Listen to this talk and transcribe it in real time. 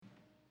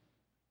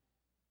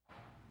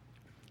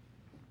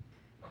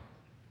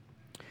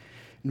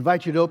I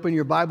invite you to open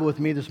your Bible with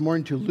me this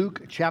morning to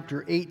Luke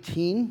chapter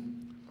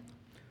 18.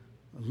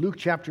 Luke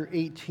chapter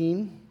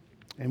 18,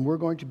 and we're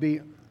going to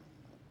be,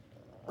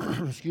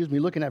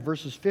 looking at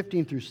verses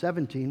 15 through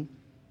 17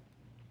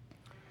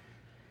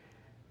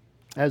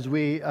 as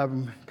we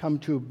come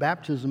to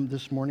baptism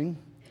this morning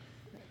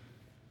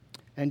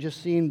and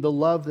just seeing the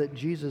love that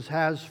Jesus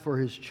has for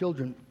his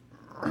children.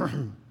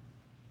 If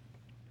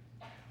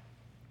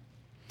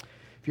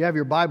you have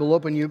your Bible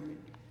open,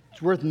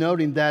 it's worth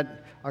noting that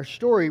our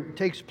story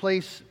takes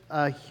place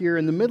here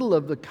in the middle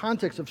of the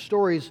context of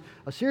stories,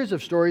 a series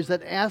of stories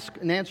that ask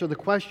and answer the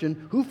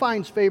question, who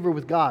finds favor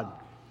with God?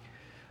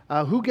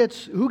 Who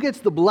gets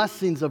the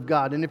blessings of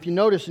God? And if you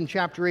notice in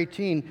chapter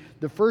 18,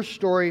 the first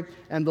story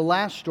and the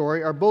last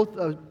story are both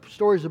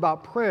stories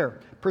about prayer,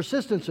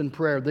 persistence in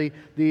prayer.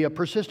 The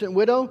persistent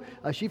widow,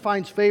 she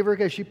finds favor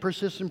because she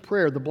persists in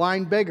prayer. The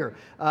blind beggar,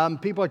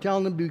 people are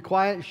telling him to be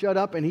quiet, shut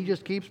up, and he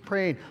just keeps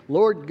praying.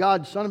 Lord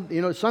God, Son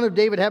of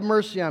David, have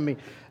mercy on me.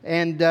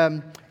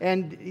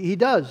 And he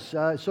does.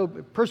 So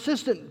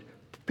persistent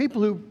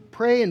people who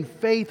pray in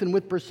faith and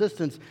with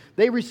persistence,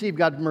 they receive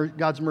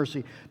God's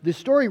mercy. The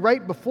story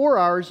right before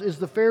ours is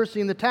the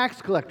Pharisee and the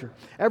tax collector.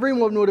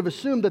 Everyone would have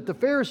assumed that the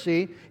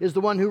Pharisee is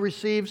the one who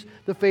receives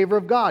the favor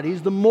of God.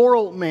 He's the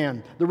moral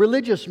man, the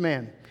religious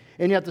man.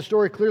 And yet the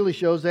story clearly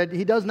shows that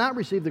he does not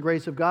receive the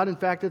grace of God. In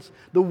fact, it's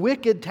the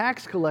wicked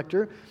tax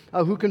collector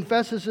who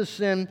confesses his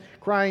sin,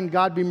 crying,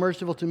 "God, be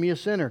merciful to me, a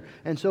sinner."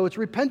 And so it's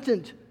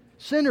repentant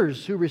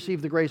sinners who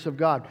receive the grace of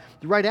God.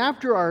 Right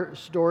after our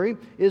story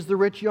is the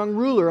rich young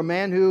ruler, a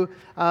man who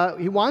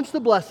he wants the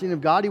blessing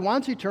of God, he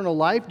wants eternal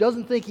life,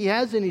 doesn't think he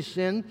has any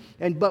sin,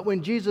 but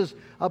when Jesus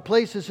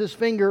places his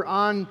finger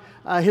on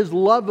his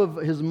love of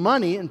his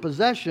money and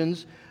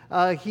possessions,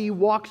 he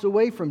walks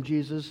away from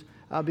Jesus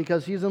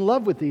because he's in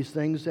love with these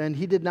things and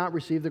he did not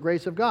receive the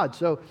grace of God.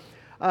 So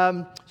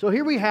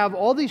here we have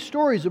all these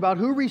stories about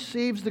who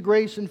receives the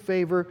grace and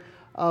favor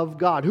of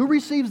God, who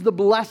receives the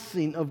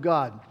blessing of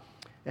God.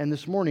 And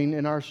this morning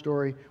in our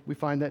story, we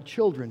find that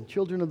children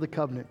of the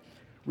covenant,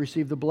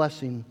 receive the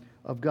blessing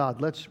of God.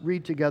 Let's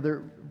read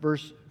together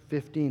verse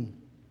 15.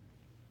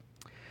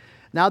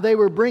 Now they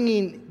were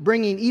bringing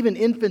even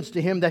infants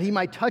to him that he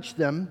might touch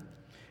them.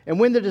 And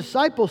when the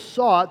disciples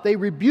saw it, they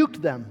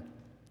rebuked them.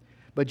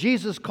 But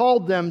Jesus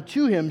called them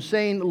to him,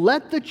 saying,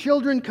 "Let the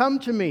children come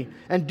to me,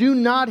 and do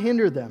not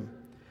hinder them.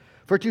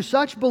 For to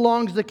such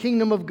belongs the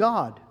kingdom of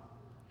God.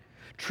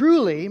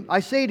 Truly, I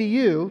say to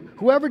you,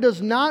 whoever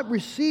does not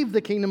receive the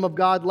kingdom of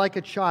God like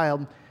a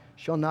child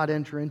shall not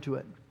enter into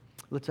it."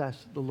 Let's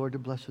ask the Lord to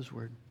bless his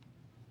word.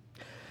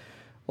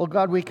 Well,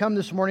 God, we come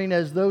this morning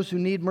as those who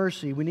need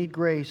mercy. We need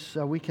grace.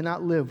 We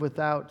cannot live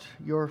without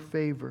your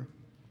favor.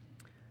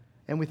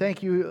 And we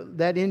thank you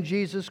that in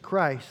Jesus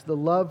Christ, the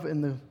love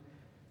and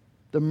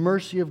the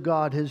mercy of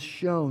God has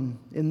shown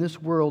in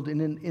this world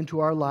and into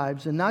our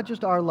lives, and not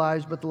just our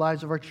lives, but the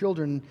lives of our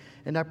children.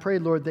 And I pray,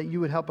 Lord, that you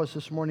would help us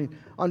this morning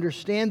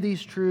understand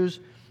these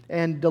truths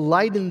and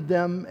delight in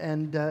them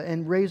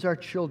and raise our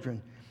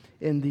children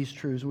in these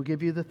truths. We'll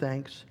give you the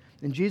thanks.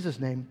 In Jesus'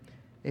 name,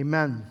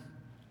 amen.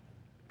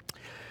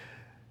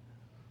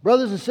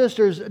 Brothers and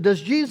sisters,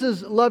 does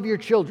Jesus love your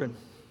children?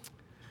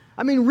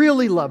 I mean,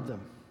 really love them.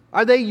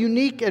 Are they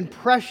unique and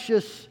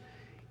precious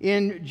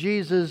in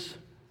Jesus'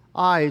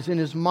 eyes, in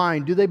his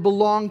mind? Do they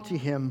belong to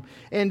him?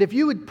 And if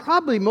you would,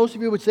 probably most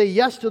of you would say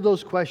yes to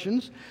those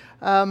questions.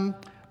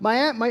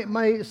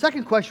 My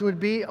second question would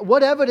be,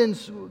 what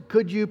evidence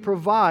could you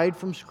provide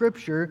from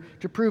Scripture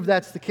to prove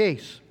that's the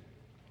case?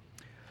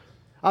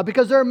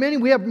 Because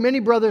we have many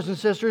brothers and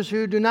sisters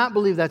who do not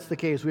believe that's the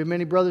case. We have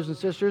many brothers and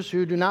sisters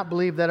who do not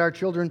believe that our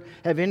children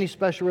have any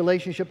special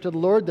relationship to the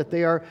Lord, that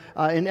they are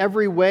in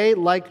every way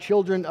like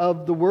children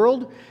of the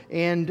world,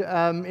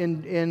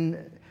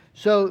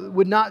 so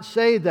would not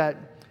say that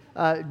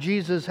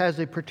Jesus has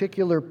a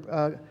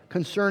particular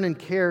concern and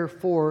care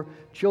for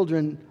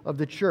children of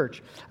the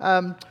church.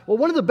 Well,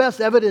 one of the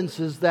best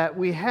evidences that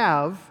we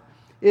have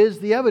is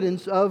the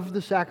evidence of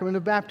the sacrament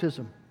of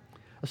baptism.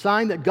 A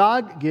sign that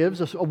God gives,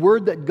 a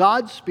word that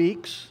God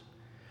speaks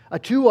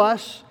to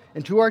us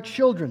and to our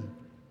children.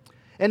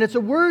 And it's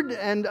a word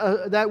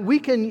that we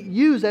can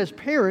use as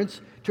parents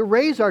to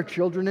raise our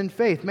children in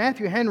faith.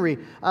 Matthew Henry,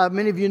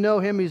 many of you know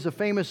him. He's a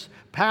famous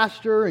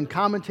pastor and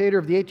commentator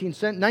of the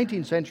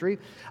 19th century.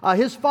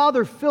 His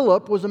father,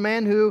 Philip, was a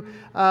man who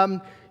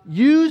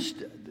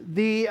used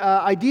the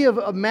idea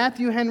of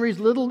Matthew Henry's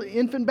little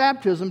infant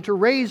baptism to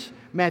raise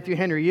Matthew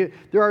Henry.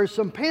 There are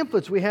some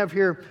pamphlets we have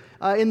here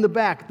in the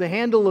back, The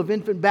Handle of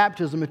Infant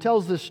Baptism. It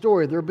tells this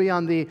story. They'll be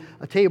on the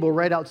table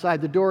right outside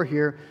the door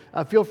here.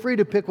 Feel free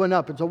to pick one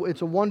up.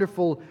 It's a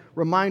wonderful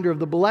reminder of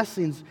the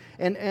blessings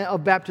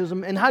of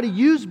baptism and how to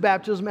use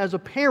baptism as a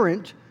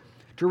parent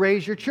to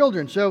raise your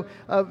children. So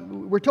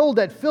we're told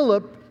that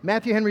Philip,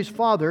 Matthew Henry's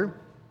father,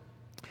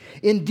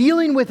 in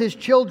dealing with his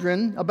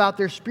children about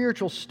their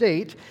spiritual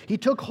state, he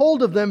took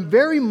hold of them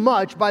very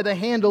much by the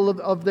handle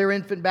of their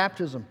infant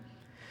baptism,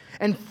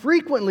 and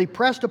frequently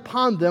pressed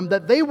upon them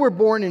that they were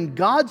born in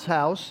God's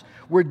house,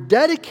 were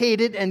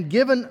dedicated and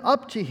given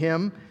up to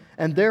him,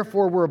 and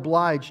therefore were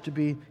obliged to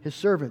be his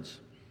servants.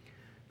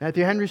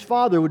 Matthew Henry's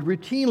father would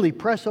routinely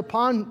press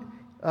upon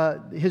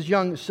his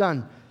young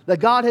son that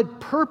God had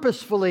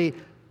purposefully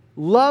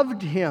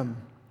loved him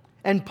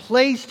and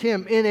placed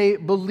him in a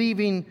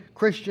believing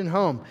Christian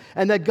home,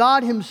 and that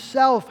God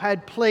himself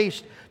had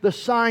placed the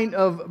sign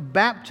of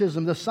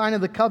baptism, the sign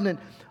of the covenant,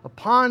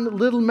 upon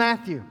little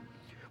Matthew,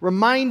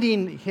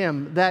 reminding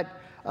him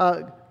that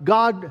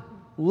God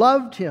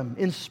loved him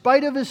in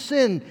spite of his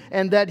sin,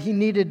 and that he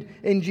needed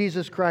in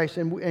Jesus Christ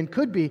and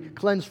could be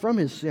cleansed from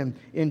his sin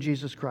in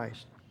Jesus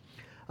Christ.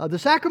 The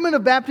sacrament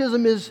of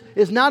baptism is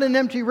not an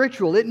empty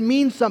ritual. It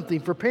means something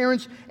for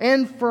parents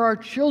and for our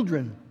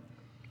children.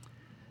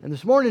 And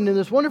this morning, in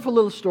this wonderful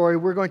little story,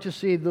 we're going to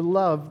see the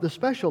love, the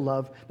special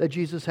love that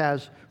Jesus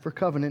has for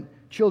covenant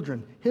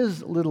children,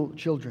 his little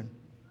children.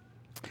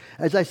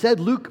 As I said,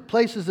 Luke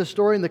places the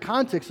story in the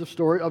context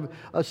of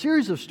a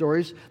series of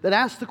stories that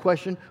ask the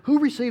question, who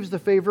receives the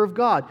favor of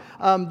God?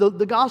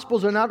 The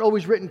Gospels are not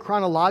always written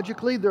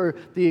chronologically.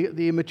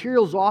 The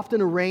material is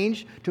often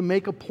arranged to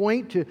make a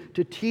point,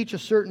 to teach a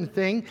certain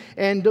thing.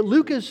 And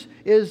Luke is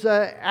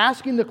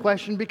asking the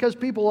question because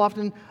people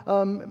often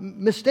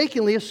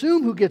mistakenly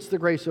assume who gets the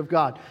grace of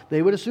God.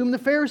 They would assume the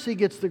Pharisee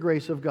gets the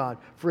grace of God,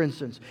 for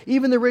instance.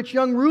 Even the rich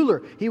young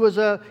ruler, he was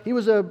a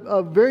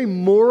very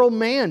moral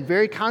man,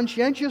 very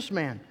conscientious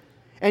man.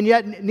 And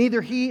yet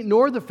neither he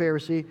nor the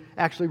Pharisee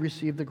actually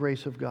received the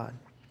grace of God.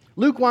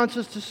 Luke wants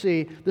us to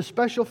see the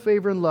special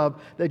favor and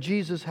love that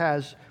Jesus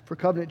has for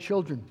covenant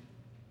children.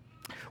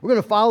 We're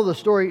going to follow the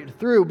story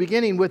through,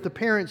 beginning with the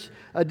parents'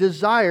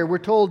 desire. We're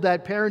told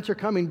that parents are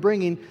coming,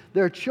 bringing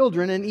their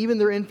children and even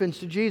their infants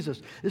to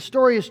Jesus. This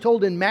story is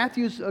told in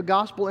Matthew's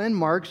Gospel and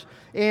Mark's.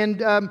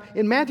 And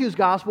in Matthew's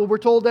Gospel, we're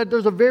told that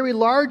there's a very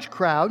large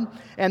crowd,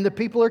 and the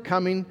people are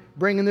coming,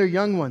 bringing their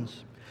young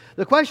ones.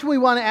 The question we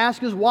want to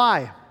ask is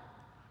why?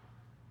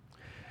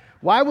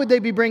 Why would they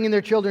be bringing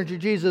their children to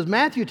Jesus?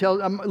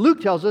 Luke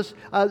tells us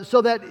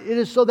so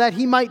that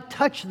he might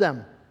touch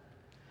them.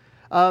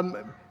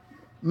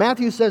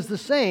 Matthew says the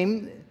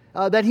same,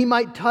 that he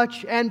might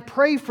touch and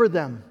pray for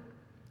them.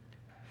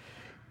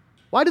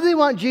 Why do they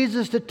want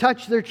Jesus to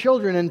touch their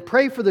children and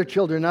pray for their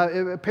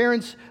children?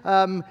 Parents,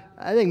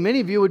 I think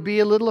many of you would be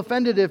a little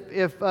offended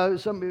if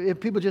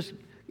people just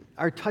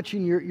are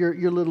touching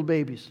your little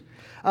babies.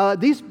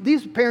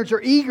 These parents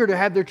are eager to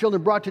have their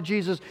children brought to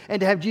Jesus and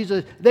to have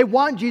Jesus. They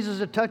want Jesus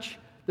to touch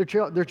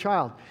their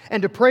child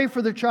and to pray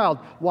for their child.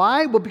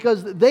 Why? Well,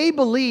 because they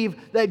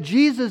believe that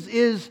Jesus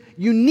is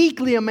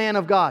uniquely a man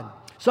of God.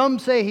 Some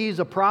say he's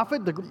a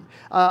prophet.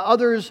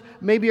 Others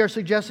maybe are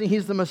suggesting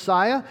he's the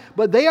Messiah.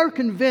 But they are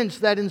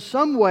convinced that in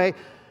some way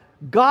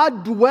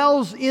God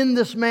dwells in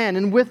this man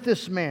and with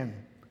this man.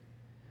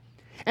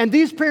 And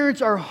these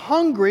parents are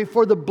hungry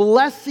for the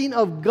blessing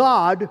of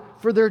God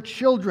for their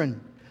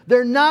children.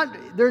 They're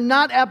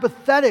not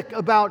apathetic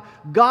about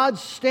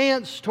God's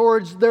stance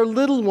towards their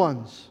little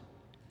ones.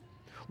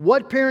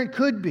 What parent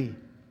could be?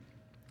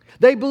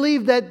 They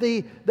believe that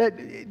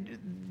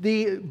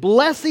the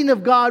blessing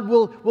of God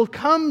will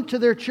come to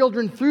their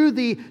children through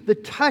the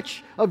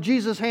touch of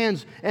Jesus'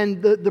 hands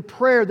and the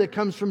prayer that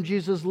comes from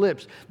Jesus'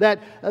 lips.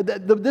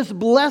 This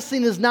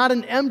blessing is not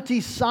an empty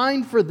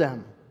sign for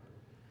them.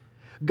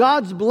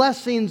 God's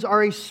blessings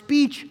are a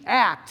speech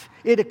act.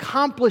 It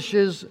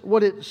accomplishes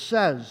what it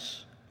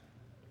says.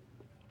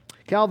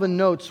 Calvin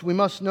notes, we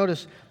must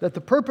notice that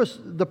the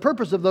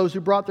purpose of those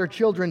who brought their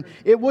children,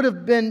 it would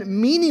have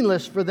been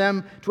meaningless for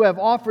them to have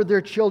offered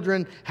their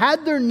children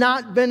had there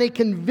not been a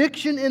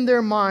conviction in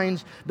their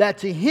minds that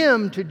to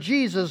him, to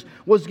Jesus,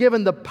 was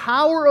given the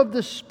power of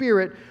the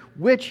Spirit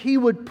which he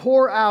would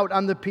pour out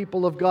on the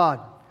people of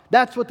God.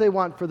 That's what they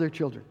want for their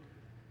children.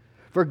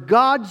 For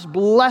God's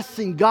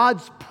blessing,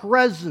 God's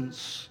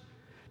presence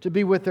to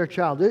be with their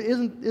child.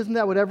 Isn't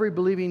that what every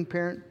believing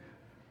parent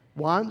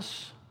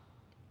wants?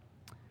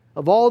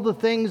 Of all the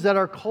things that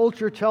our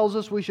culture tells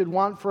us we should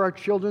want for our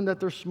children, that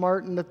they're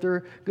smart and that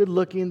they're good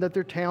looking, that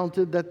they're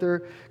talented, that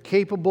they're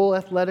capable,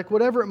 athletic,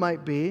 whatever it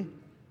might be,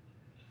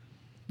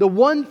 the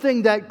one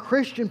thing that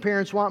Christian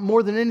parents want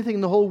more than anything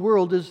in the whole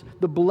world is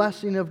the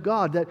blessing of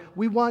God. That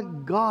we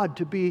want God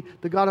to be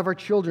the God of our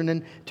children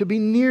and to be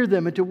near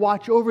them and to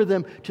watch over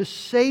them, to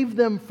save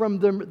them from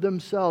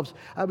themselves.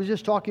 I was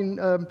just talking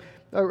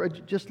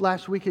just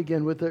last week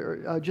again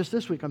just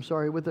this week,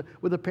 with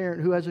a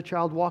parent who has a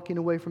child walking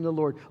away from the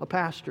Lord, a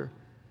pastor,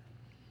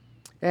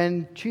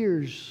 and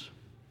tears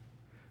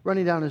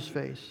running down his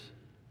face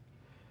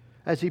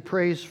as he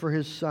prays for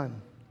his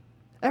son.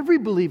 Every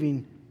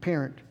believing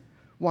parent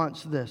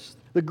wants this.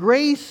 The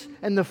grace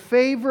and the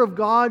favor of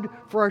God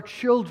for our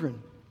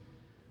children.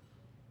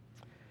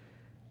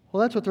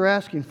 Well, that's what they're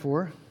asking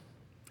for.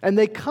 And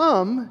they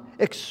come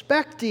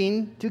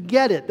expecting to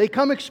get it. They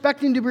come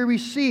expecting to be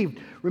received.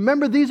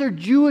 Remember, these are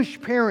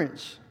Jewish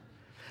parents.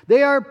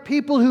 They are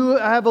people who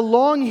have a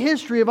long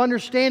history of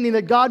understanding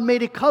that God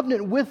made a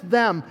covenant with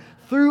them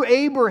through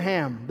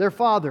Abraham, their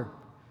father.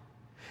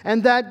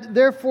 And that,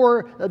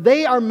 therefore,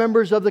 they are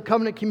members of the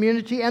covenant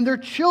community and their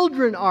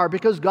children are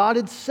because God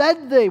had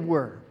said they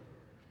were.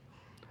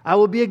 I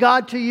will be a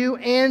God to you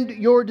and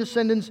your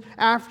descendants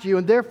after you.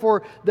 And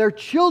therefore, their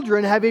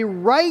children have a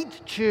right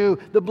to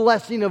the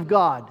blessing of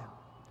God,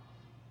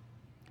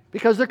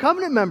 because they're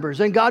covenant members,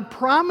 and God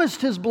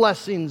promised His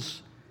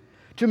blessings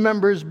to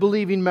members,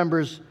 believing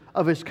members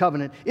of His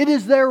covenant. It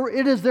is their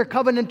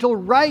covenantal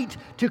right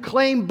to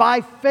claim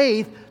by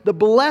faith the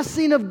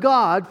blessing of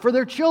God for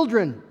their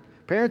children.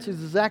 Parents,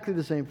 it's exactly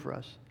the same for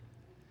us.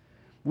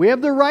 We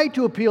have the right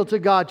to appeal to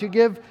God, to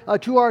give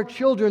to our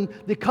children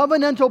the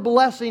covenantal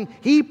blessing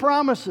He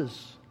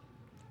promises,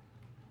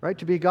 right,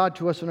 to be God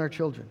to us and our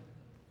children.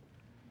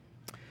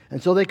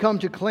 And so they come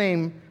to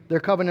claim their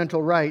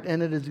covenantal right,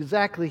 and it is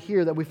exactly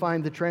here that we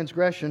find the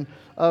transgression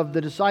of the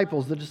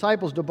disciples. The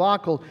disciples'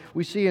 debacle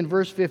we see in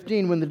verse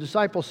 15. When the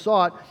disciples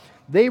saw it,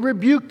 they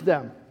rebuked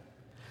them.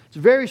 It's a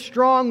very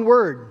strong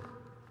word.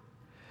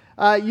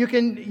 You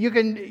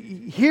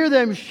can hear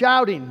them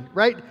shouting,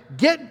 right?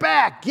 Get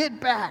back, get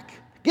back.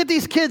 Get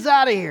these kids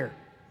out of here.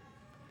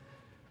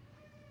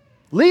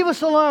 Leave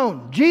us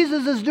alone.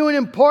 Jesus is doing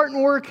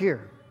important work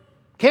here.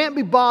 Can't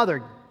be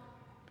bothered.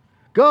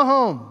 Go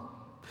home.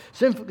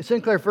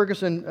 Sinclair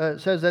Ferguson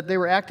says that they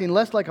were acting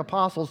less like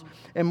apostles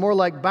and more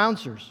like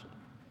bouncers.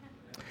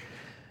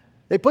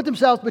 They put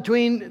themselves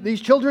between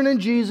these children and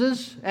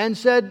Jesus and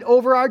said,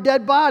 over our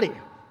dead body.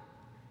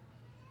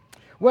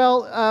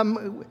 Well,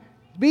 it'd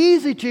be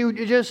easy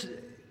to just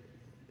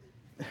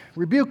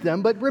rebuke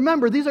them, but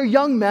remember, these are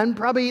young men,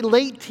 probably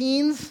late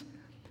teens.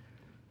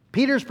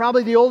 Peter's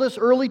probably the oldest,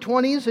 early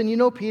 20s, and you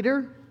know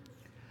Peter.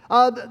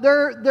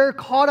 They're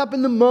caught up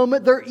in the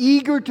moment. They're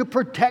eager to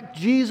protect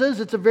Jesus.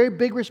 It's a very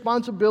big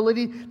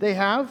responsibility they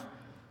have.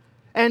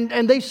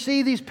 And they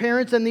see these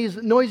parents and these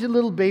noisy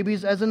little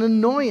babies as an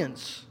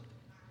annoyance.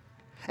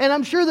 And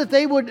I'm sure that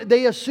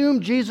they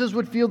assumed Jesus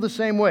would feel the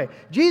same way.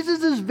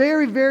 Jesus is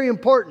very, very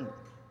important.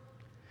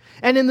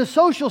 And in the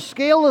social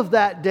scale of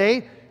that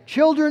day,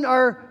 children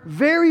are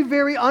very,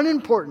 very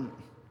unimportant.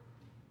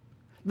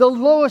 The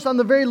lowest, on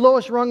the very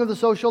lowest rung of the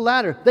social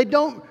ladder. They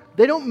don't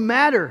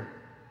matter.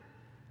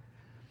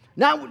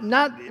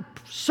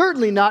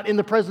 Certainly not in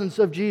the presence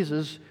of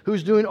Jesus,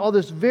 who's doing all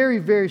this very,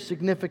 very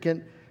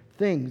significant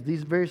things,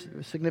 these very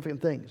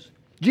significant things.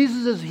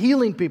 Jesus is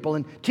healing people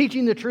and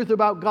teaching the truth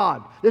about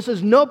God. This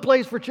is no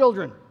place for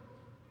children.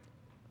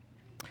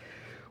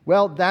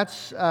 Well,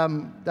 that's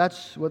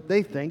what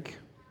they think,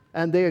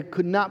 and they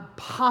could not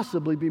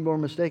possibly be more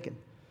mistaken.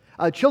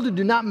 Children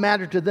do not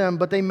matter to them,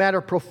 but they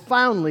matter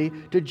profoundly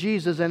to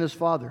Jesus and His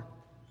Father.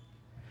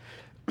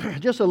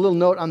 Just a little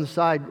note on the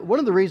side. One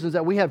of the reasons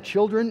that we have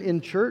children in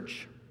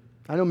church,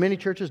 I know many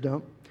churches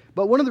don't,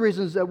 but one of the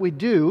reasons that we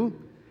do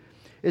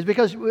is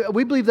because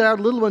we believe that our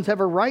little ones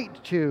have a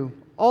right to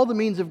all the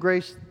means of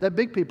grace that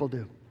big people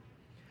do.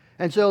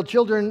 And so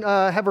children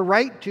have a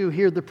right to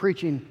hear the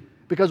preaching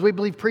because we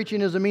believe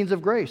preaching is a means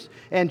of grace.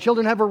 And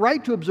children have a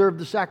right to observe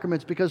the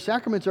sacraments because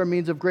sacraments are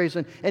means of grace.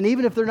 And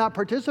even if they're not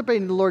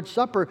participating in the Lord's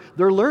Supper,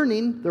 they're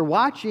learning, they're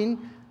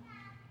watching,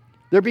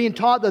 they're being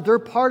taught that they're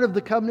part of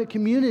the covenant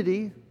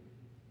community.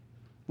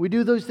 We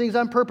do those things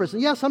on purpose.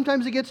 And yeah,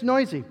 sometimes it gets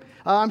noisy.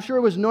 I'm sure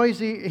it was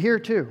noisy here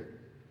too.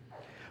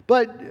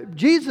 But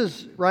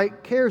Jesus,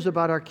 right, cares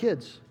about our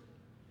kids.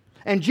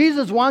 And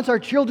Jesus wants our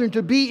children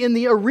to be in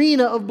the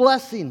arena of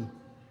blessing.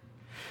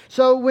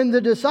 So when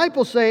the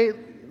disciples say,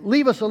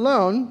 leave us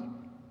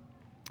alone,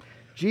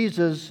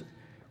 Jesus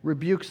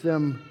rebukes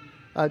them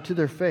to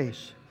their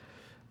face.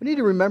 We need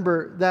to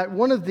remember that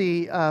one of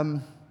the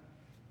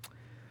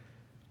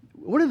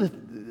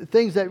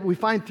things that we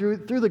find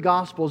through the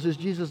Gospels is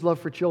Jesus' love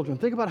for children.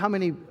 Think about how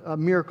many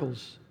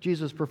miracles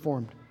Jesus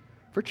performed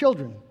for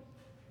children.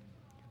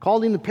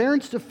 Calling the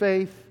parents to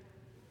faith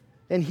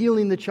and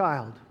healing the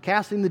child,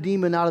 casting the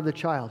demon out of the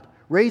child,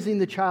 raising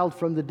the child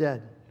from the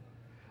dead.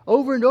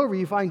 Over and over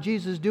you find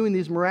Jesus doing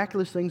these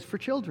miraculous things for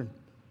children.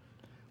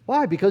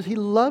 Why? Because He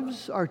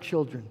loves our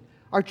children.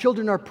 Our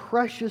children are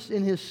precious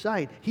in His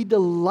sight. He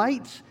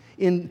delights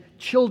in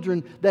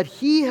children that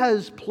He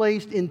has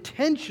placed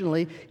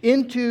intentionally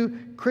into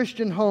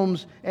Christian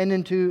homes and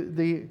into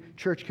the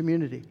church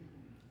community.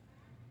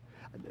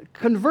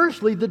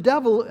 Conversely, the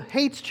devil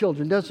hates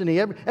children, doesn't he?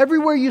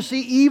 Everywhere you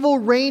see evil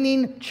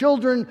reigning,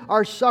 children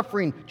are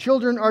suffering,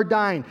 children are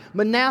dying.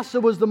 Manasseh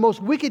was the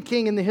most wicked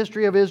king in the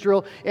history of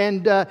Israel,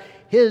 and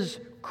his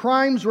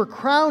crimes were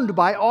crowned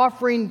by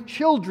offering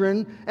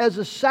children as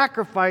a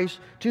sacrifice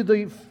to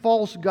the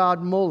false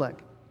god Molech.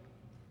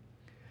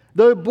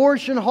 The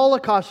abortion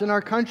holocaust in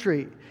our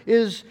country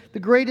is the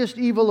greatest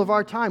evil of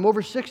our time.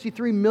 Over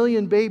 63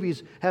 million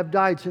babies have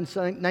died since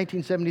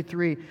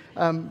 1973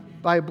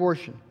 by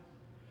abortion.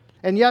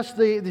 And yes,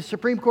 the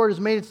Supreme Court has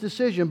made its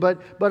decision, but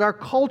our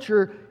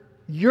culture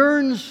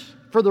yearns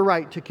for the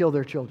right to kill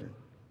their children.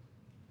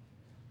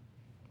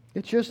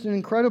 It's just an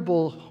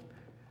incredible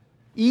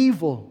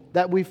evil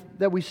that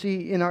we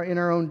see in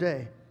our own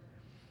day.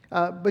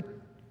 But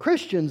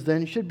Christians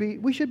then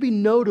we should be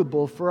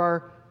notable for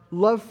our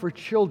love for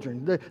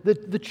children.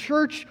 The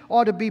church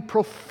ought to be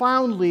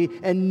profoundly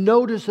and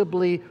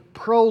noticeably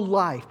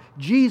pro-life.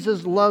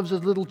 Jesus loves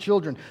his little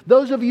children.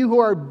 Those of you who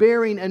are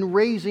bearing and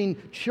raising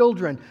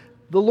children,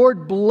 the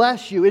Lord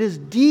bless you. It is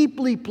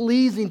deeply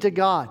pleasing to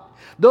God.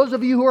 Those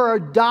of you who are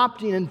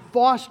adopting and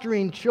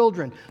fostering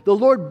children, the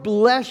Lord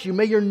bless you.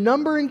 May your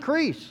number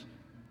increase.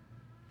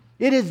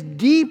 It is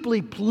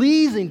deeply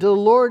pleasing to the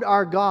Lord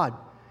our God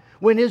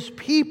when his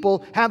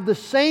people have the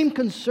same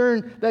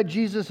concern that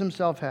Jesus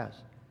himself has.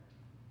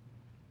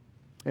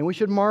 And we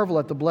should marvel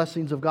at the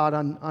blessings of God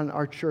on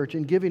our church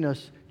in giving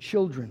us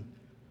children.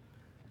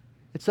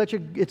 It's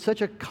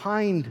such a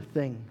kind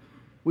thing.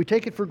 We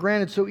take it for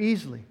granted so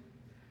easily.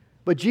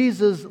 But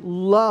Jesus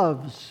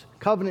loves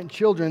covenant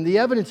children. The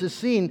evidence is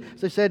seen,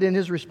 as I said, in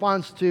his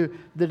response to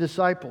the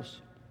disciples.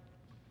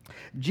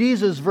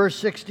 Jesus, verse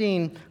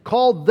 16,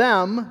 called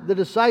them, the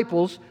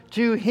disciples,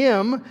 to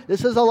him.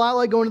 This is a lot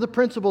like going to the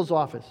principal's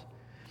office.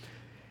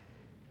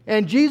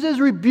 And Jesus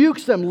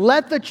rebukes them.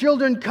 Let the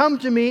children come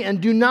to me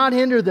and do not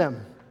hinder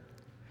them.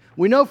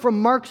 We know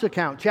from Mark's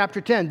account, chapter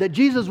 10, that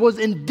Jesus was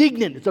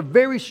indignant. It's a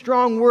very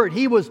strong word.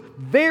 He was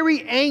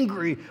very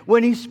angry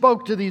when he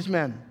spoke to these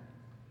men.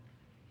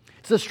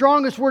 It's the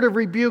strongest word of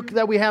rebuke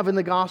that we have in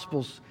the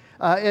Gospels,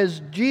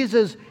 as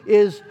Jesus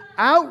is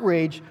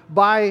outraged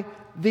by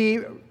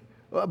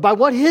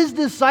what his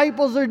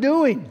disciples are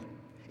doing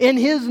in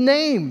his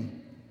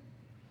name.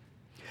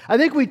 I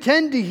think we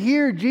tend to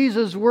hear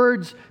Jesus'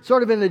 words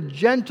sort of in a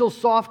gentle,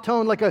 soft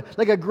tone, like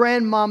a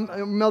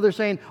grandmother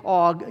saying,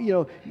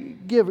 "Oh,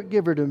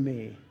 give her to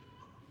me."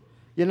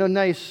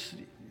 Nice,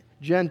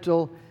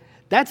 gentle.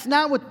 That's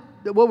not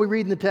what we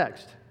read in the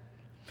text.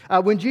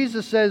 When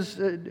Jesus says,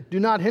 do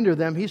not hinder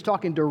them, he's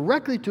talking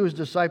directly to his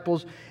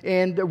disciples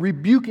and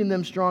rebuking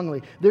them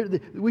strongly.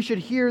 We should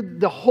hear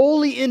the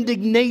holy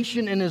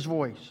indignation in his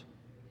voice.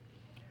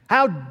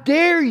 How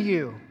dare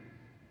you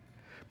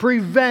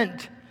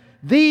prevent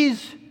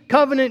these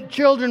covenant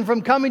children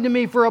from coming to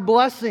me for a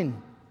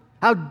blessing?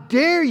 How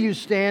dare you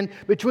stand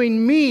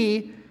between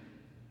me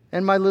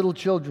and my little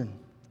children?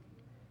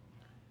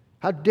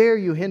 How dare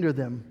you hinder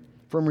them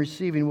from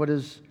receiving what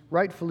is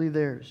rightfully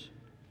theirs?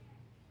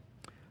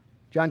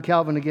 John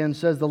Calvin again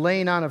says, the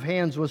laying on of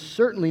hands was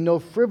certainly no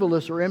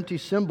frivolous or empty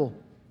symbol.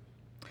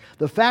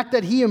 The fact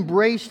that he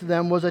embraced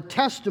them was a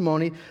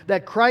testimony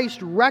that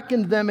Christ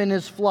reckoned them in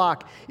his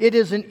flock. It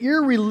is an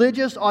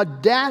irreligious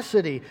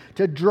audacity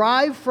to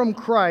drive from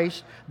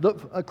Christ's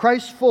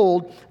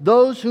fold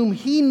those whom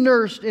he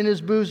nursed in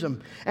his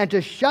bosom, and to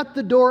shut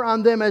the door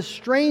on them as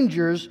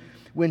strangers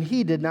when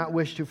he did not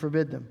wish to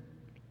forbid them.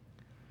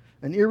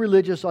 An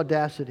irreligious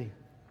audacity.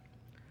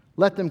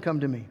 Let them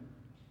come to me.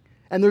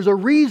 And there's a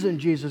reason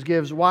Jesus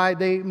gives why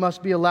they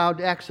must be allowed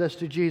access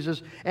to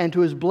Jesus and to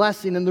his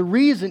blessing. And the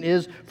reason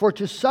is, for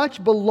to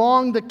such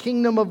belong the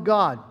kingdom of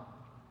God.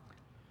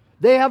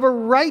 They have a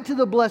right to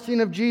the blessing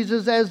of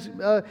Jesus as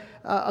this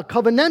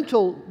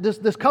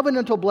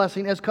covenantal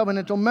blessing as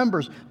covenantal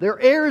members. They're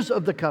heirs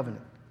of the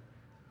covenant.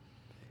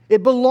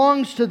 It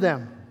belongs to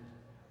them.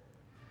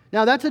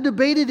 Now, that's a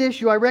debated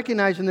issue, I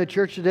recognize, in the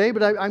church today,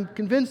 but I'm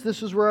convinced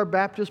this is where our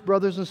Baptist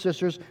brothers and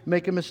sisters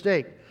make a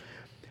mistake.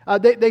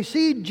 They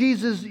see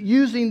Jesus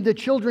using the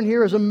children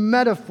here as a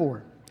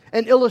metaphor,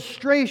 an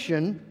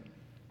illustration,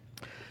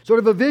 sort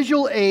of a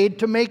visual aid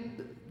to make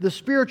the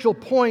spiritual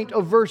point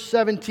of verse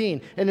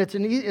 17. And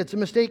it's a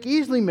mistake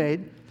easily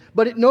made,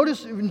 but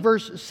notice in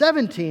verse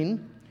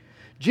 17,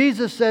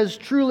 Jesus says,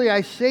 truly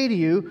I say to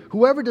you,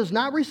 whoever does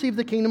not receive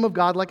the kingdom of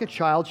God like a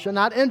child shall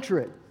not enter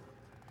it.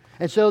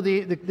 And so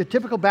the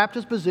typical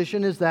Baptist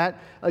position is that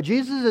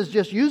Jesus is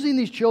just using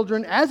these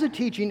children as a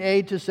teaching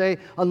aid to say,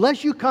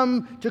 unless you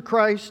come to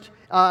Christ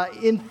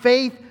in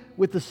faith,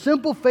 with the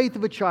simple faith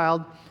of a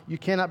child, you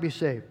cannot be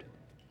saved.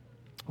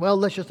 Well,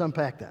 let's just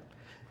unpack that.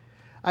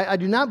 I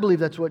do not believe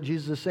that's what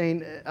Jesus is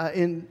saying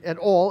at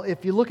all.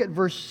 If you look at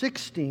verse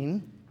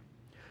 16,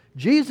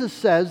 Jesus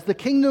says, the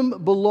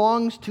kingdom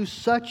belongs to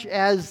such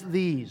as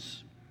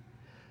these.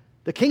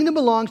 The kingdom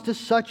belongs to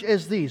such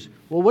as these.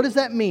 Well, what does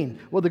that mean?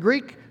 Well, the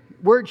Greek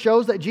word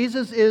shows that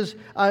Jesus is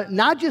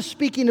not just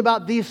speaking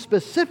about these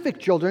specific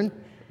children,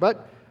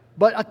 but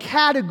a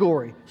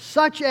category,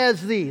 such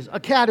as these, a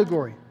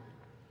category.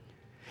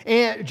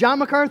 And John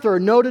MacArthur, a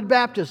noted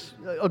Baptist,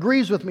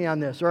 agrees with me on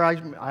this, or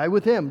I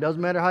with him,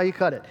 doesn't matter how you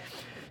cut it.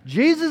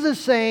 Jesus is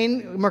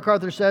saying,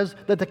 MacArthur says,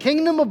 that the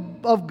kingdom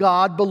of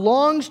God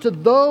belongs to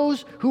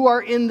those who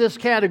are in this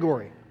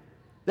category.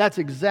 That's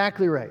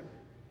exactly right.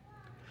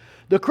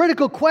 The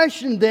critical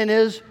question then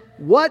is,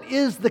 what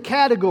is the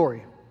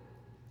category?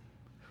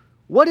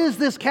 What is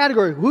this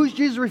category? Who's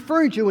Jesus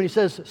referring to when he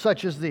says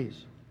such as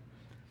these?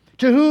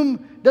 To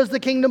whom does the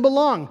kingdom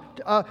belong?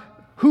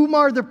 Whom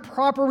are the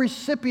proper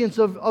recipients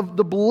of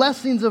the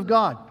blessings of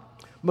God?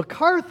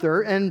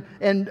 MacArthur and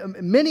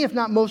many, if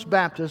not most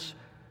Baptists,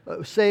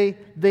 say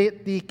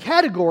the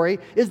category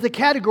is the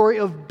category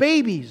of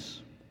babies.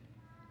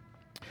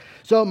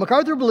 So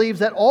MacArthur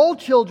believes that all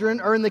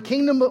children are in the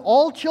kingdom,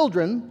 all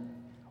children,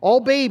 all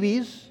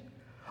babies,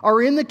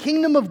 are in the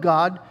kingdom of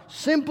God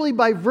simply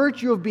by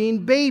virtue of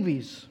being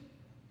babies,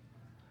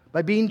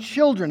 by being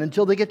children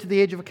until they get to the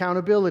age of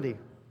accountability.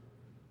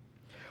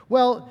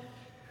 Well,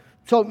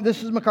 so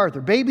this is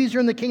MacArthur. Babies are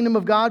in the kingdom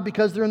of God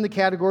because they're in the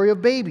category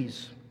of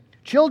babies.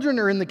 Children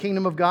are in the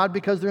kingdom of God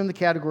because they're in the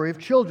category of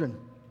children.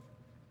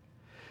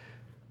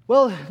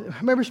 Well,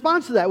 my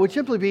response to that would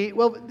simply be,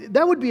 well,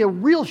 that would be a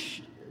real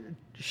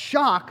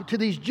shock to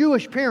these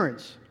Jewish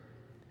parents.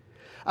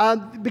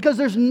 Because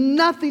there's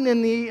nothing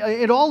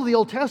in all of the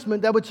Old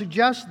Testament that would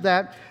suggest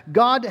that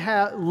God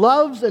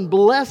loves and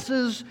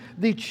blesses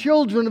the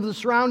children of the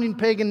surrounding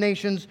pagan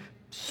nations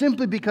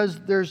simply because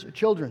they're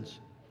children.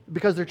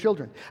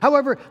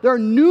 However, there are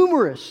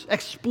numerous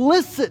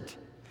explicit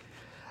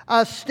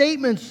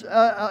statements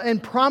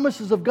and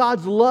promises of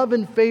God's love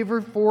and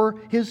favor for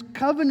His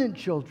covenant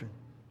children.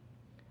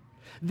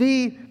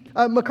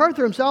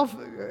 MacArthur himself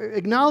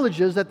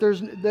acknowledges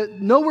that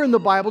nowhere in the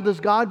Bible does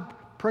God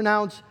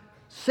pronounce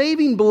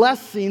saving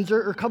blessings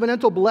or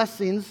covenantal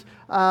blessings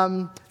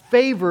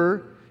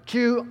favor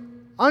to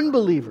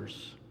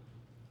unbelievers.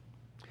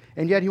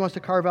 And yet He wants to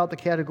carve out the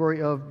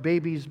category of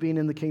babies being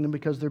in the kingdom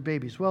because they're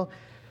babies. Well,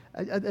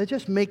 I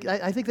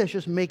think that's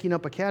just making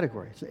up a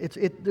category.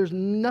 There's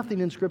nothing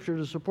in Scripture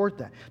to support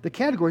that. The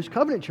category is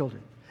covenant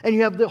children. And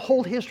you have the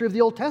whole history of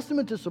the Old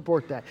Testament to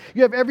support that.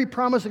 You have every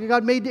promise that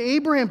God made to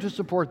Abraham to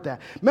support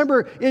that.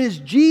 Remember, it is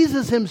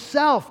Jesus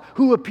Himself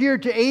who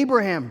appeared to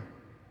Abraham.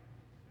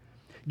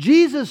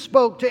 Jesus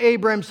spoke to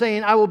Abraham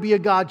saying, I will be a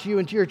God to you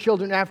and to your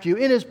children after you,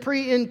 in His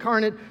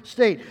pre-incarnate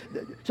state.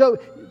 So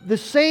the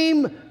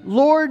same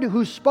Lord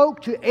who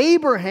spoke to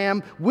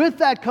Abraham with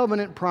that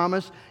covenant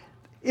promise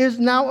is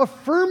now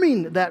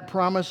affirming that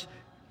promise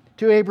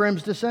to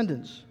Abraham's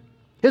descendants.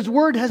 His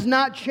word has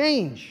not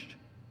changed.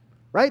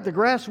 Right? The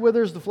grass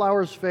withers, the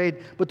flowers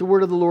fade, but the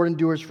word of the Lord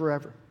endures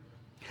forever.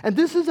 And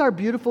this is our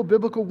beautiful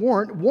biblical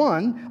warrant,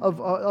 one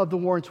of the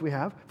warrants we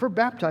have for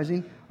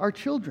baptizing our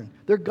children.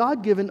 They're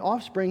God-given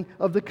offspring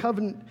of the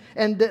covenant,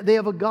 and they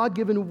have a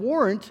God-given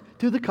warrant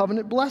to the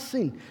covenant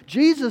blessing.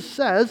 Jesus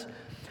says,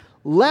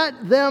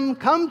 let them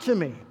come to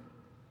me.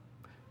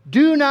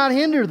 Do not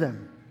hinder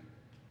them.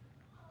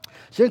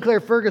 Sinclair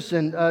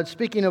Ferguson,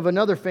 speaking of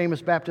another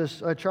famous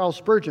Baptist, Charles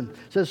Spurgeon,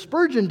 says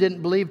Spurgeon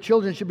didn't believe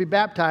children should be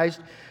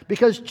baptized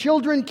because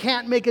children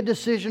can't make a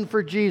decision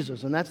for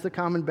Jesus. And that's the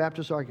common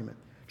Baptist argument.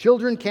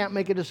 Children can't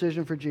make a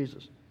decision for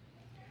Jesus.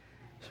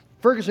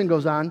 Ferguson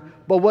goes on,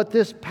 but what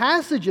this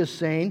passage is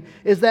saying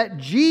is that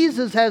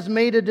Jesus has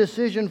made a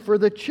decision for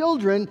the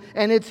children,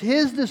 and it's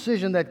His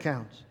decision that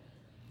counts.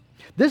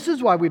 This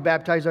is why we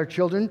baptize our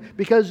children,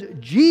 because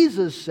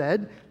Jesus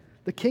said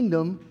the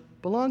kingdom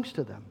belongs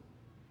to them.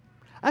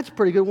 That's a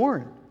pretty good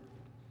warrant.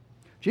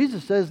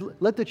 Jesus says,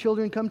 let the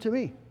children come to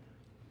me.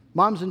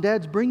 Moms and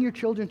dads, bring your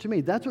children to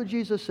me. That's what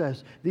Jesus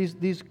says.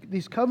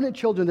 These covenant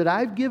children that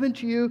I've given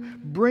to you,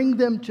 bring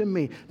them to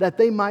me, that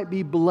they might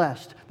be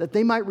blessed, that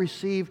they might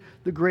receive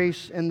the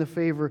grace and the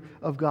favor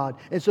of God.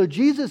 And so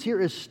Jesus here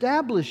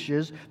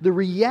establishes the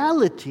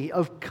reality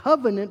of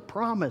covenant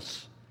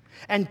promise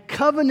and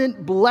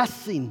covenant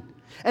blessing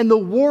and the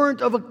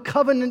warrant of a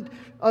covenant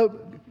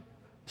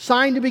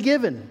sign to be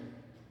given.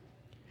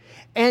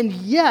 And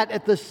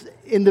yet,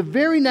 in the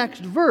very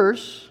next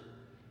verse,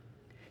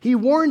 He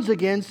warns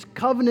against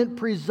covenant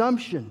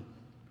presumption.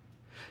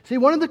 See,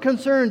 one of the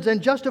concerns,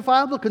 and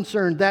justifiable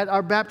concern, that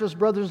our Baptist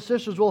brothers and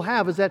sisters will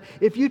have is that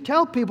if you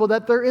tell people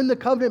that they're in the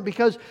covenant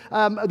because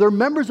they're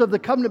members of the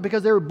covenant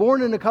because they were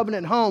born in a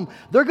covenant home,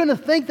 they're going to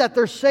think that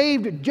they're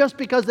saved just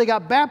because they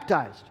got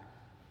baptized.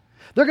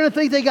 They're going to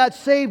think they got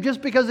saved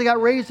just because they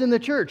got raised in the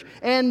church.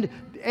 And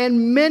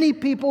many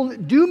people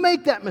do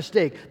make that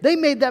mistake. They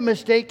made that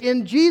mistake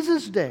in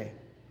Jesus' day.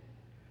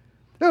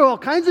 There were all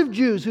kinds of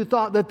Jews who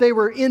thought that they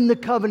were in the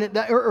covenant,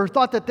 or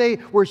thought that they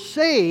were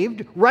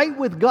saved, right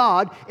with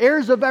God,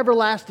 heirs of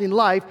everlasting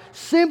life,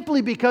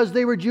 simply because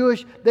they were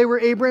Jewish, they were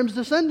Abraham's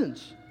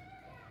descendants.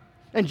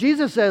 And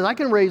Jesus says, I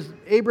can raise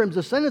Abraham's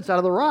descendants out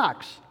of the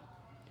rocks.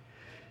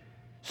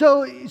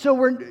 So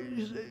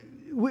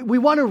we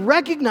want to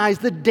recognize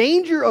the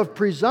danger of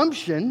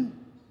presumption.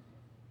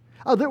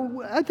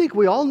 I think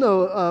we all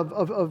know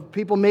of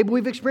people, maybe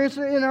we've experienced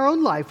it in our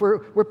own life,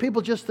 where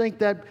people just think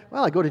that,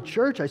 well, I go to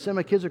church, I send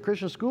my kids to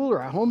Christian school,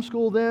 or I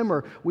homeschool them,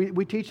 or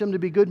we teach them to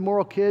be good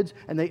moral kids,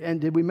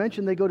 and did we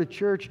mention they go to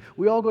church?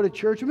 We all go to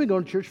church, we've been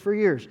going to church for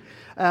years.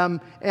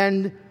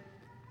 And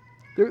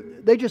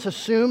they just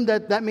assume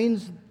that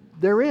means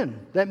they're in.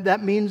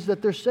 That means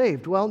that they're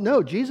saved. Well,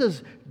 no,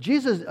 Jesus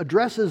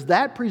addresses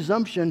that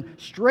presumption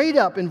straight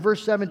up in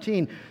verse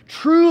 17.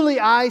 Truly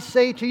I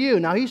say to you.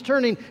 Now he's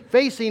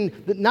facing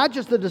not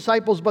just the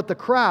disciples but the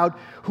crowd.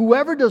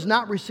 Whoever does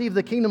not receive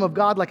the kingdom of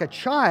God like a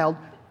child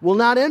will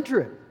not enter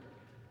it.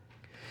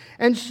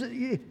 And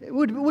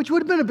which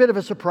would have been a bit of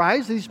a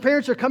surprise. These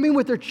parents are coming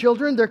with their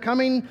children. They're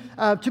coming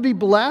to be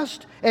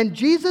blessed. And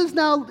Jesus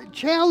now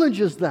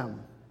challenges them.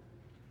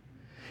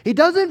 He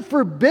doesn't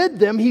forbid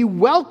them, He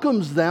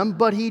welcomes them,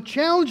 but He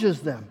challenges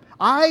them.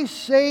 I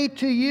say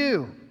to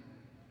you.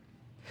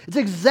 It's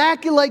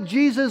exactly like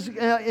Jesus'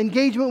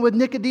 engagement with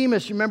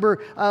Nicodemus.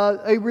 Remember,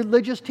 a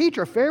religious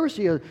teacher, a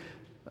Pharisee, a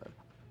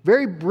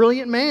very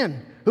brilliant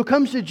man who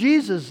comes to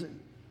Jesus.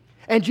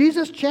 And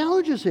Jesus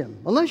challenges him.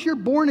 Unless you're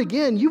born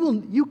again,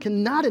 you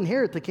cannot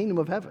inherit the kingdom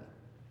of heaven.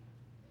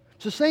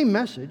 It's the same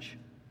message.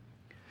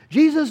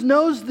 Jesus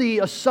knows the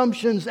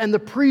assumptions and the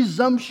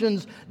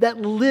presumptions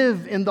that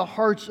live in the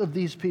hearts of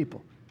these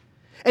people.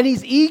 And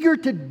He's eager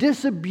to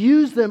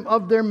disabuse them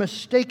of their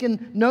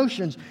mistaken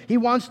notions. He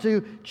wants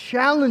to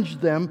challenge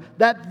them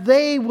that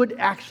they would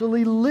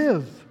actually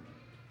live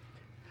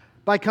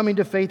by coming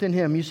to faith in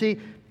Him. You see,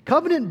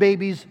 covenant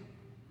babies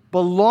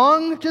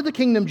belong to the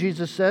kingdom,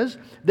 Jesus says.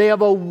 They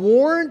have a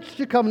warrant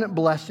to covenant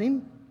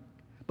blessing,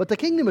 but the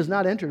kingdom is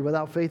not entered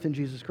without faith in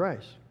Jesus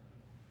Christ.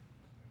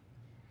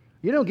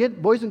 You don't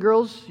get, boys and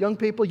girls, young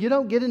people, you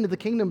don't get into the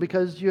kingdom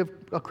because you have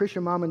a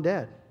Christian mom and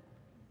dad.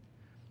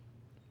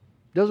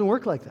 It doesn't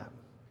work like that.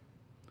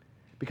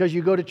 Because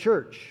you go to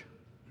church.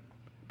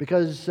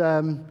 Because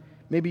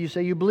maybe you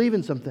say you believe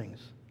in some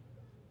things.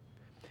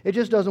 It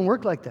just doesn't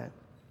work like that.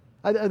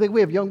 I think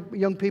we have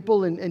young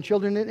people and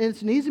children, and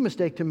it's an easy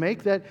mistake to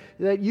make that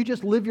you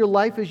just live your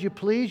life as you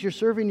please. You're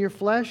serving your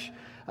flesh.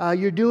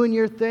 You're doing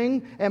your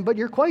thing, but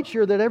you're quite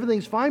sure that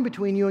everything's fine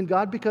between you and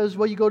God because,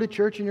 well, you go to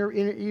church and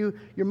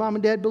your mom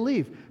and dad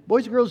believe.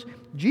 Boys and girls,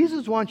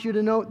 Jesus wants you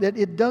to know that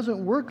it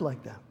doesn't work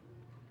like that.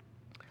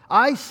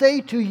 I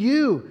say to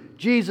you,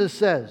 Jesus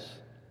says,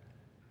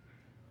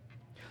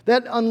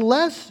 that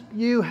unless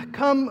you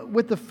come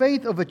with the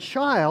faith of a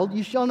child,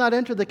 you shall not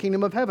enter the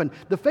kingdom of heaven.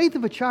 The faith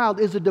of a child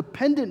is a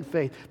dependent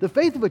faith. The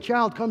faith of a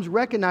child comes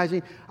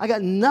recognizing, I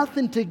got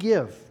nothing to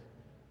give.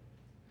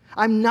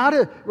 I'm not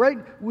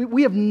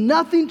we have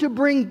nothing to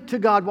bring to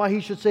God why He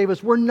should save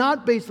us. We're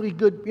not basically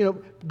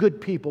good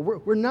people.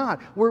 We're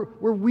not.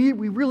 We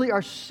really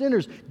are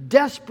sinners,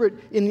 desperate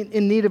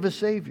in need of a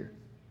Savior.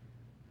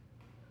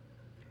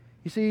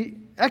 You see,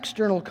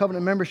 external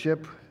covenant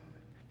membership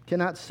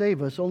cannot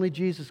save us. Only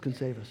Jesus can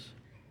save us.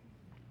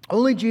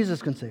 Only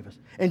Jesus can save us.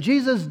 And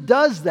Jesus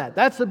does that.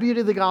 That's the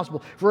beauty of the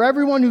gospel. For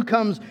everyone who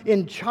comes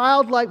with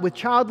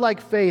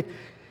childlike faith,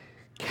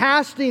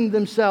 casting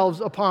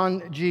themselves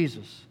upon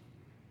Jesus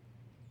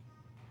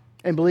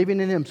and believing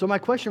in Him. So my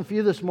question for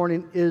you this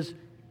morning is,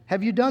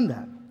 have you done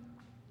that?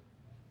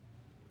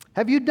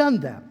 Have you done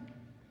that?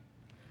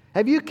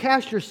 Have you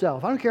cast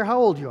yourself? I don't care how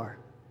old you are.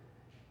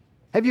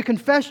 Have you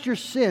confessed your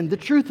sin, the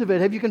truth of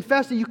it? Have you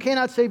confessed that you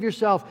cannot save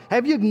yourself?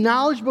 Have you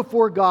acknowledged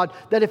before God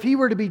that if He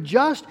were to be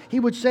just, He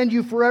would send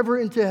you forever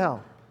into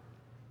hell?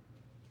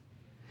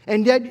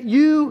 And yet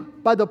you,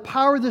 by the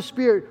power of the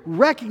Spirit,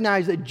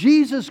 recognize that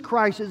Jesus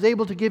Christ is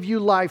able to give you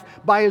life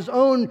by His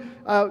own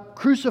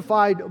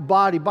crucified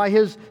body, by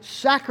His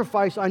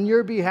sacrifice on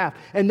your behalf,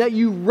 and that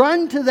you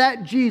run to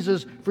that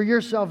Jesus for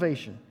your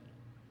salvation.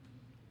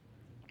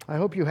 I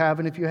hope you have,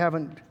 and if you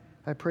haven't,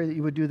 I pray that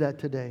you would do that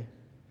today.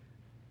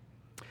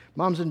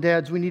 Moms and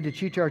dads, we need to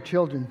teach our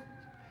children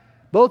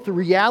both the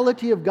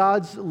reality of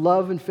God's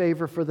love and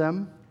favor for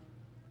them,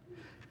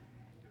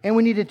 and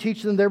we need to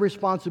teach them their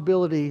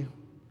responsibility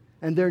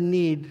and their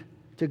need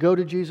to go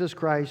to Jesus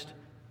Christ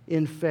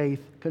in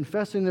faith,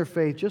 confessing their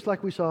faith, just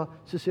like we saw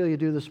Cecilia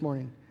do this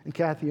morning, and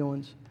Kathy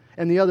Owens,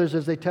 and the others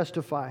as they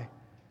testify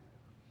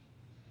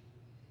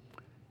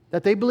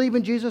that they believe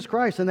in Jesus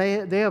Christ and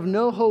they have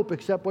no hope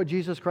except what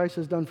Jesus Christ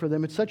has done for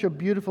them. It's such a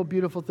beautiful,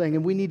 beautiful thing,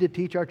 and we need to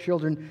teach our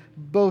children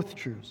both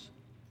truths.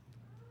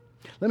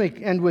 Let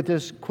me end with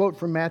this quote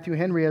from Matthew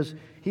Henry as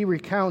he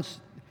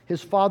recounts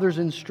his father's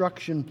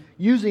instruction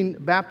using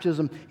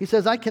baptism. He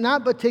says, I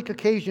cannot but take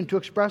occasion to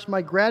express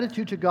my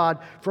gratitude to God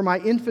for my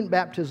infant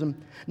baptism,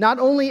 not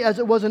only as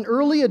it was an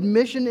early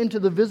admission into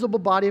the visible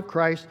body of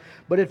Christ,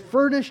 but it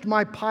furnished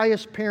my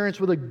pious parents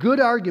with a good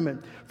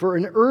argument for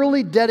an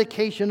early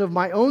dedication of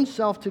my own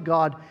self to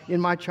God in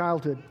my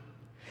childhood.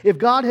 If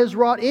God has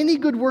wrought any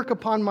good work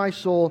upon my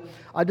soul,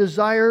 I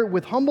desire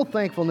with humble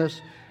thankfulness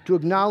to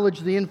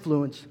acknowledge the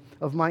influence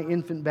of my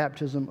infant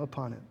baptism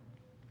upon it.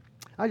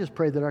 I just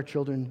pray that our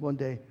children one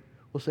day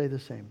will say the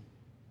same.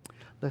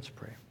 Let's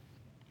pray.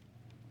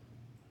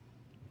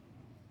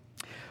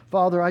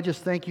 Father, I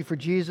just thank You for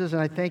Jesus,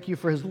 and I thank You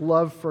for His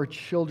love for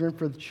children,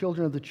 for the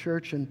children of the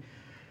church.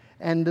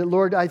 And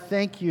Lord, I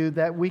thank You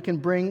that we can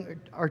bring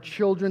our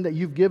children that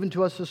You've given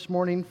to us this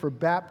morning for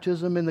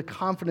baptism in the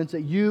confidence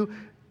that You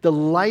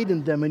delight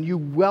in them and You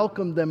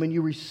welcome them and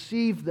You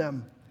receive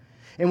them.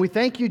 And we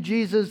thank You,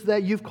 Jesus,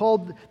 that You've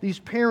called these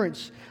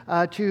parents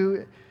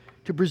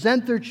to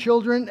present their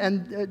children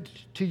and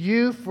to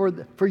You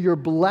for Your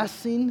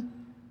blessing,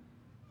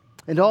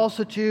 and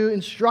also to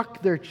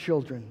instruct their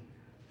children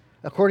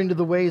according to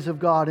the ways of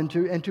God, and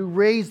to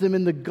raise them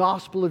in the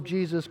gospel of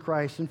Jesus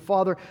Christ. And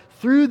Father,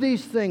 through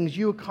these things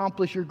You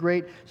accomplish Your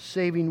great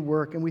saving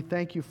work, and we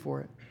thank You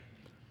for it.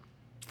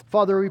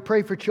 Father, we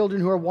pray for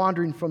children who are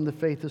wandering from the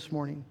faith this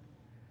morning.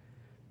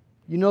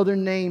 You know their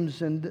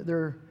names and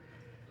their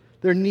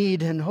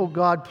need, and oh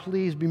God,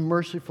 please be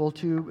merciful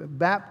to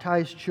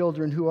baptize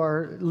children who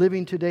are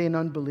living today in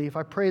unbelief.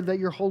 I pray that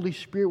Your Holy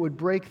Spirit would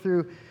break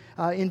through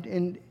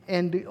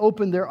and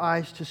open their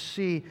eyes to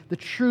see the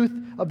truth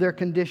of their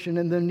condition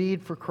and the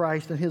need for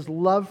Christ and His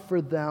love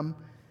for them,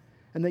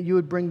 and that you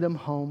would bring them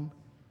home.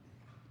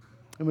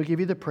 And we give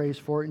you the praise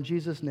for it. In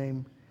Jesus'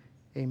 name,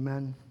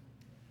 amen.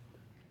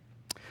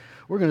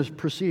 We're going to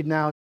proceed now